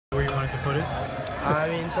put it? I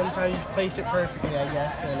mean, sometimes you place it perfectly, I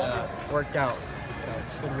guess, and worked out. So,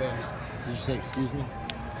 good win. Did you say excuse me?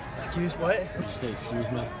 Excuse what? Did you say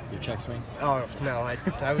excuse me? Your check swing? Oh, no,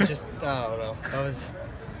 I was just, I don't know. That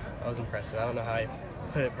was impressive. I don't know how I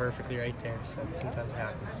put it perfectly right there, so sometimes it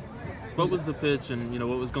happens. What was the pitch and,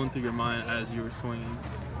 what was going through your mind as you were swinging?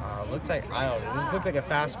 Looked like, I don't know, it looked like a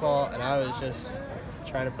fastball, and I was just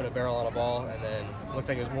trying to put a barrel on a ball, and then it looked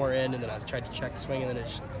like it was more in, and then I tried to check swing, and then it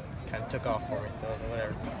just kind of took off for me, so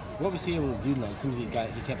whatever. What was he able to do tonight? Seemed he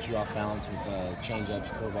kept you off balance with change-ups,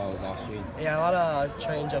 curveballs, off-speed. Yeah, a lot of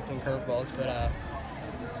change-up and curveballs, but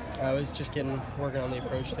I was just working on the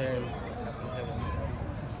approach there and happened to hit one. So.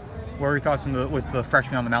 What were your thoughts with the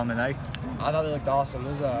freshmen on the mound tonight? I thought they looked awesome.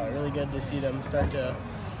 It was really good to see them start to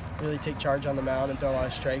really take charge on the mound and throw a lot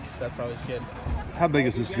of strikes. That's always good. How big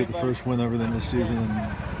is this to get the first win over them this season?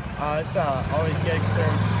 It's always good because they're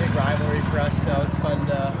a big rivalry for us, so it's fun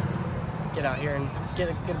to get out here and get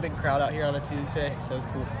a big crowd out here on a Tuesday, so it's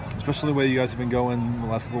cool. Especially the way you guys have been going the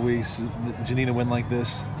last couple of weeks. Did you need a win like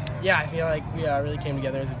this? Yeah, I feel like we really came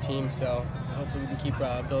together as a team, so hopefully we can keep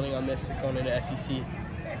building on this going into SEC.